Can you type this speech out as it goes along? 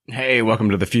Hey,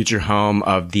 welcome to the future home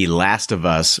of The Last of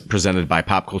Us, presented by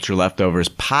Pop Culture Leftovers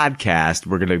podcast.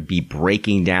 We're going to be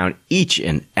breaking down each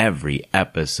and every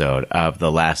episode of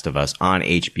The Last of Us on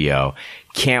HBO.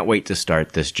 Can't wait to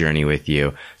start this journey with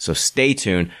you. So stay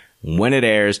tuned. When it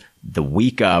airs, the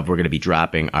week of, we're going to be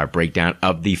dropping our breakdown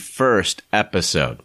of the first episode.